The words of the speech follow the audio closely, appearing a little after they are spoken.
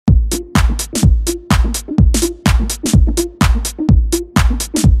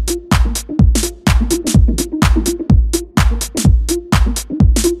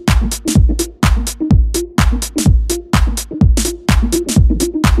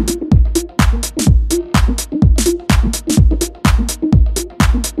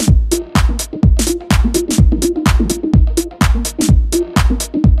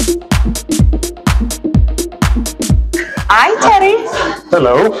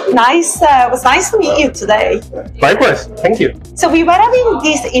Nice. It was nice to meet you today. Likewise. Thank you. So we were having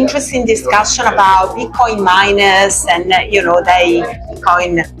this interesting discussion about Bitcoin miners and the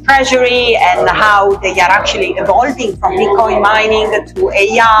Bitcoin Treasury and how they are actually evolving from Bitcoin mining to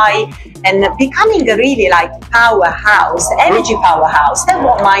AI and becoming a really like powerhouse, energy powerhouse. That's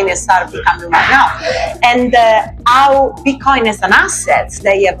what miners are becoming right now. And how Bitcoin as an asset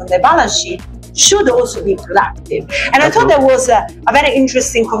they have on their balance sheet should also be productive. And I thought that was a very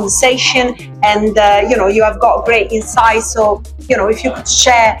interesting conversation, and you have got great insight. So if you could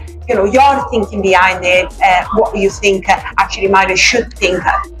share your thinking behind it, what you think actually miners should think,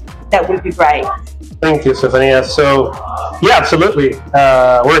 that would be great. Thank you, Stefania. So yeah, absolutely.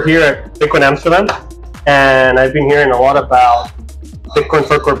 We're here at Bitcoin Amsterdam, and I've been hearing a lot about Bitcoin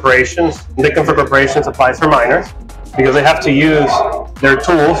for corporations. Bitcoin for corporations applies for miners because they have to use their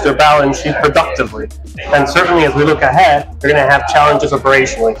tools, their balance sheet productively. And certainly as we look ahead, they're going to have challenges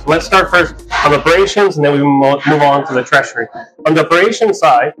operationally. So let's start first on operations, and then we move on to the treasury. On the operations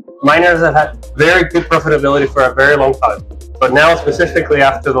side, miners have had very good profitability for a very long time. But now specifically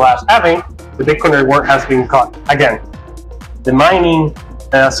after the last halving, the Bitcoin reward has been cut again. The mining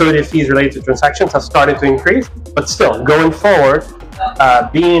associated fees related to transactions have started to increase, but still going forward,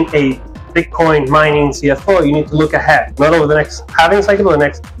 being a Bitcoin mining CFO, you need to look ahead, not over the next halving cycle, but the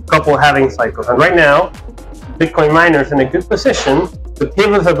next couple of halving cycles. And right now, Bitcoin miners in a good position to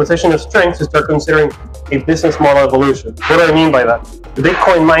pivot a position of strength to start considering a business model evolution. What do I mean by that? The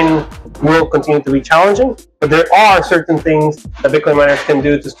Bitcoin mining will continue to be challenging, but there are certain things that Bitcoin miners can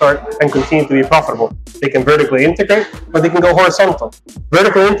do to start and continue to be profitable. They can vertically integrate, or they can go horizontal.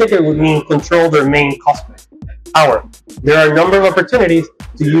 Vertically integrate would mean control their main cost base. There are a number of opportunities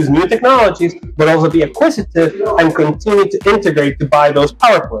to use new technologies, but also be acquisitive and continue to integrate to buy those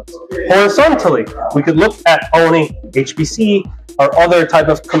power plants. Horizontally, we could look at owning HPC or other type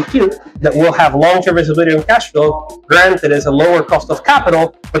of compute that will have long-term visibility on cash flow. Granted, it's a lower cost of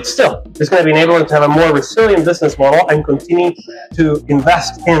capital, but still, it's going to be enabling to have a more resilient business model and continue to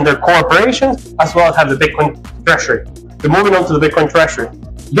invest in their core operations, as well as have the Bitcoin treasury. So moving on to the Bitcoin treasury.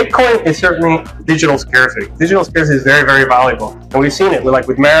 Bitcoin is certainly digital scarcity. Digital scarcity is very, very valuable. And we've seen it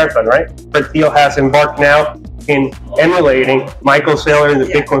with Marathon, right? Fred Thiel has embarked now in emulating Michael Saylor in the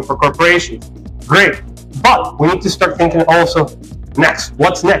Bitcoin for corporations. Great. But we need to start thinking also next.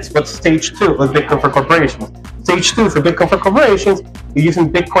 What's next? What's stage 2 of Bitcoin for corporations? Stage 2 for Bitcoin for corporations is using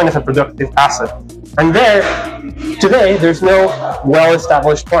Bitcoin as a productive asset. And today, there's no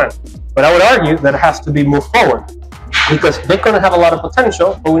well-established plan. But I would argue that it has to be moved forward, because Bitcoin have a lot of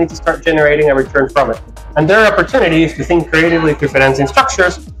potential, but we need to start generating a return from it. And there are opportunities to think creatively through financing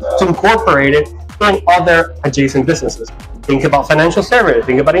structures to incorporate it in other adjacent businesses. Think about financial services,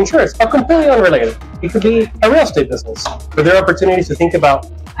 think about insurance, or completely unrelated. It could be a real estate business. But there are opportunities to think about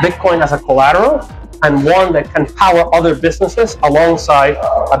Bitcoin as a collateral and one that can power other businesses alongside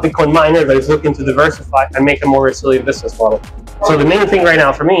a Bitcoin miner that is looking to diversify and make a more resilient business model. So the main thing right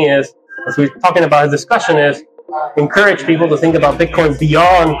now for me is, as we're talking about a discussion, is encourage people to think about Bitcoin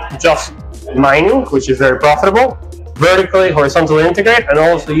beyond just mining, which is very profitable, vertically, horizontally integrate, and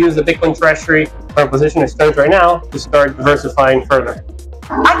also use the Bitcoin treasury from a position of strength right now to start diversifying further.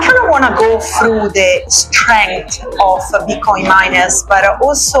 I kind of want to go through the strength of Bitcoin miners, but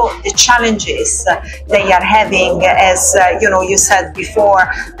also the challenges they are having. As you said before,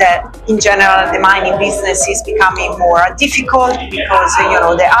 that in general the mining business is becoming more difficult because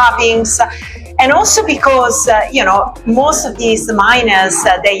the halvings. And also because, most of these miners,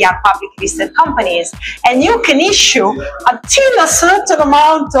 they are public listed companies, and you can issue until a certain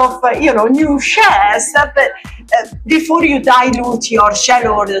amount of, new shares before you dilute your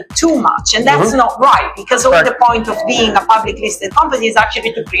shareholder too much. And that's not right, because all the point of being a public listed company is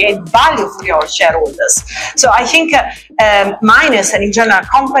actually to create value for your shareholders. So I think miners and in general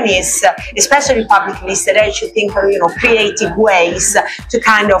companies, especially public listed, they should think of, creative ways to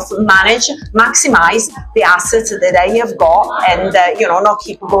kind of maximize the assets that they have got, and not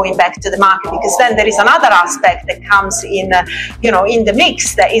keep going back to the market, because then there is another aspect that comes in the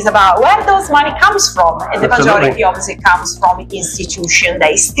mix, that is about where those money comes from, and the majority obviously comes from institutions.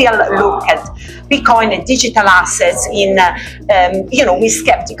 They still look at Bitcoin and digital assets in with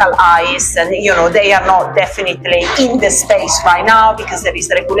skeptical eyes, and they are not definitely in the space right now because there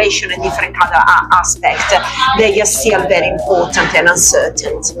is regulation and different other aspects. They are still very important and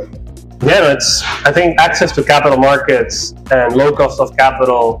uncertain. Yeah, I think access to capital markets and low cost of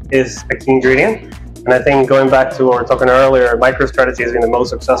capital is a key ingredient. And I think going back to what we were talking earlier, MicroStrategy has been the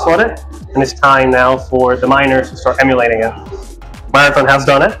most successful at it. And it's time now for the miners to start emulating it. Marathon has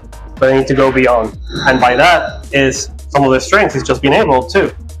done it, but they need to go beyond. And by that is some of their strength is just being able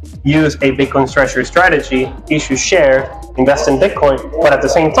to use a Bitcoin treasury strategy, issue shares, invest in Bitcoin, but at the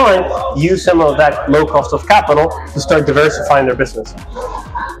same time, use some of that low cost of capital to start diversifying their business.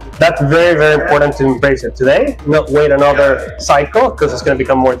 That's very, very important to embrace it today, not wait another cycle because it's going to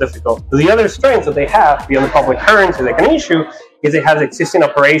become more difficult. The other strength that they have beyond the public currency they can issue is they have existing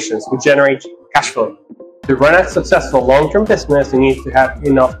operations which generate cash flow. To run a successful long-term business, you need to have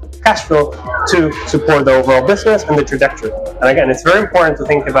enough cash flow to support the overall business and the trajectory. And again, it's very important to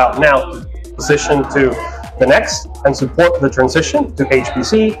think about now to position to the next and support the transition to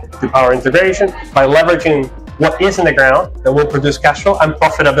HPC, to power integration by leveraging what is in the ground that will produce cash flow and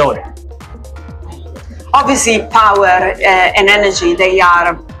profitability. Obviously, power and energy, they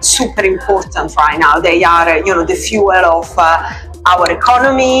are super important right now. They are, the fuel of our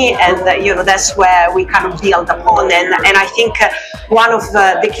economy, and that's where we kind of build upon. And I think one of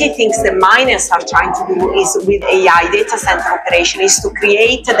the key things that miners are trying to do is with AI data center operation is to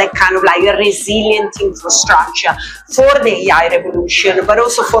create that kind of like a resilient infrastructure for the AI revolution, but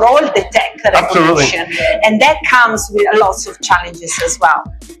also for all the tech revolution. Absolutely. And that comes with lots of challenges as well.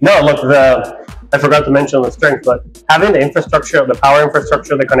 No, look, I forgot to mention the strength, but having the infrastructure, the power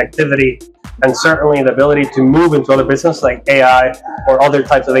infrastructure, the connectivity, and certainly the ability to move into other business like AI or other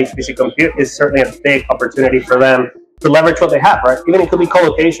types of HPC compute is certainly a big opportunity for them to leverage what they have, right? Even it could be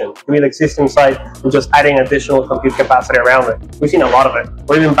co-location, it could be the existing site and just adding additional compute capacity around it. We've seen a lot of it.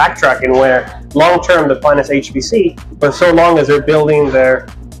 Or even backtracking where long-term the plan is HPC, but so long as they're building their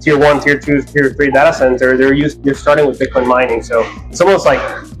tier 1, tier 2, tier 3 data center, they're starting with Bitcoin mining. So it's almost like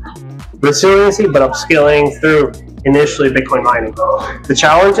resiliency, but upskilling through initially Bitcoin mining. The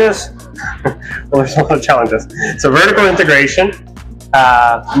challenges, well, there's a lot of challenges. So vertical integration,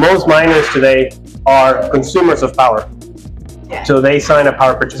 most miners today are consumers of power. So they sign a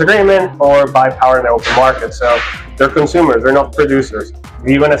power purchase agreement or buy power in the open market. So they're consumers, they're not producers. If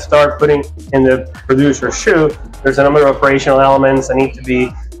you want to start putting in the producer's shoe, there's a number of operational elements that need to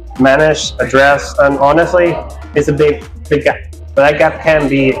be managed, addressed, and honestly, it's a big gap. But that gap can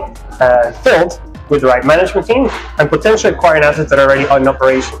be filled with the right management team and potentially acquiring assets that are already in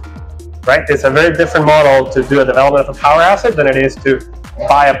operation, right? It's a very different model to do a development of a power asset than it is to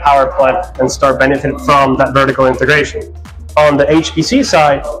buy a power plant and start benefiting from that vertical integration. On the HPC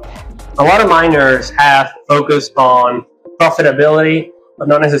side, a lot of miners have focused on profitability, but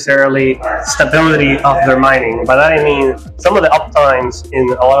not necessarily stability of their mining. By that I mean some of the uptimes in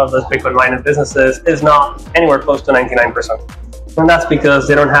a lot of those Bitcoin mining businesses is not anywhere close to 99%. And that's because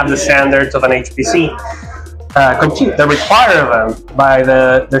they don't have the standards of an HPC compute that require them by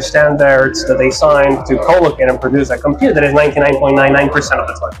their standards that they sign to co-locate and produce a compute that is 99.99% of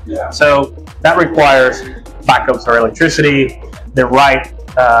the time. Yeah. So that requires backups for electricity, the right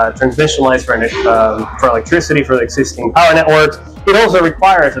transmission lines for electricity for the existing power networks. It also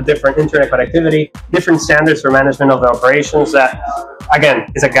requires a different internet connectivity, different standards for management of the operations that, again,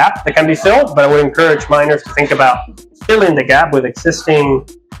 is a gap that can be filled, but I would encourage miners to think about filling the gap with existing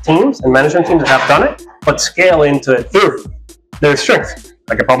teams and management teams that have done it, but scale into it through their strength,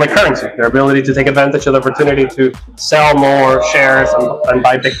 like a public currency, their ability to take advantage of the opportunity to sell more shares and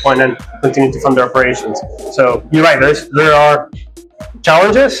buy Bitcoin and continue to fund their operations. So you're right, there are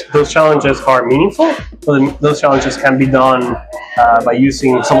challenges. Those challenges are meaningful, but those challenges can be done by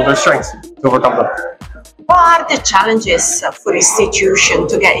using some of their strengths to overcome them. What are the challenges for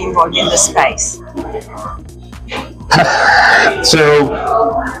institutions to get involved in the space? So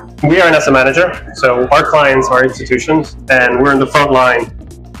we are an asset manager, so our clients are institutions, and we're in the front line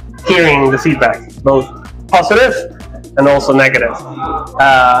hearing the feedback, both positive and also negative.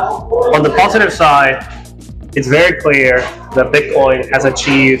 On the positive side, it's very clear that Bitcoin has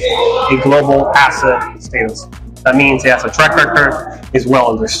achieved a global asset status. That means it has a track record, is well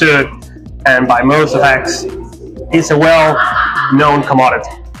understood, and by most effects, it's a well-known commodity.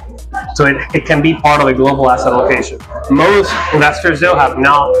 So it can be part of the global asset allocation. Most investors, though, have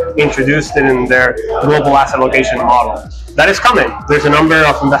not introduced it in their global asset allocation model. That is coming. There's a number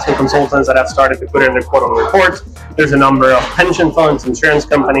of investment consultants that have started to put it in their quarterly reports. There's a number of pension funds, insurance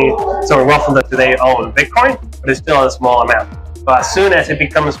companies, so wealth that today own Bitcoin, but it's still a small amount. But as soon as it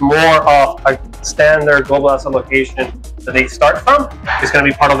becomes more of a standard global asset allocation that they start from, it's going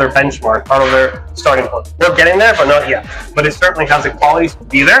to be part of their benchmark, part of their starting point. We're getting there, but not yet. But it certainly has the qualities to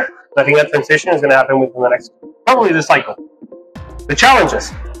be there. I think that transition is going to happen within the next, probably this cycle. The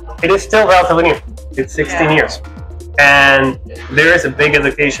challenges, it is still relatively new. It's 16 years. And there is a big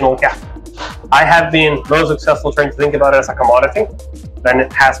educational gap. I have been most successful trying to think about it as a commodity than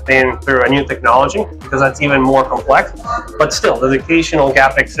it has been through a new technology, because that's even more complex. But still, the educational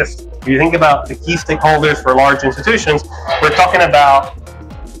gap exists. If you think about the key stakeholders for large institutions, we're talking about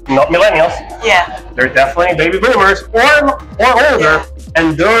not millennials. Yeah. They're definitely baby boomers or older.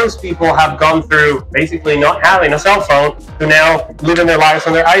 And those people have gone through basically not having a cell phone to now living their lives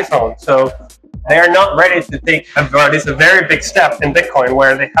on their iPhone. So they are not ready to take it's a very big step in Bitcoin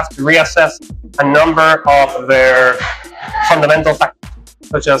where they have to reassess a number of their fundamental factors,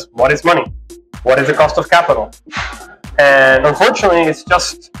 such as what is money, what is the cost of capital. And unfortunately, it's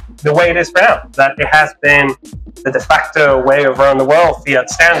just the way it is for now, that it has been the de facto way of around the world, fiat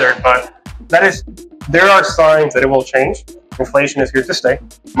standard, but there are signs that it will change. Inflation is here to stay.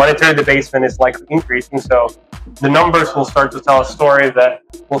 Monetary debasement is likely increasing, so the numbers will start to tell a story that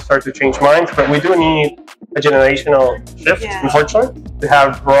will start to change minds, but we do need a generational shift, unfortunately, to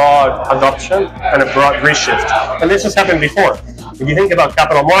have broad adoption and a broad reshift. And this has happened before. If you think about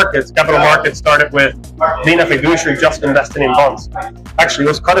capital markets started with being a fiduciary just investing in bonds. Actually, it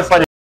was codified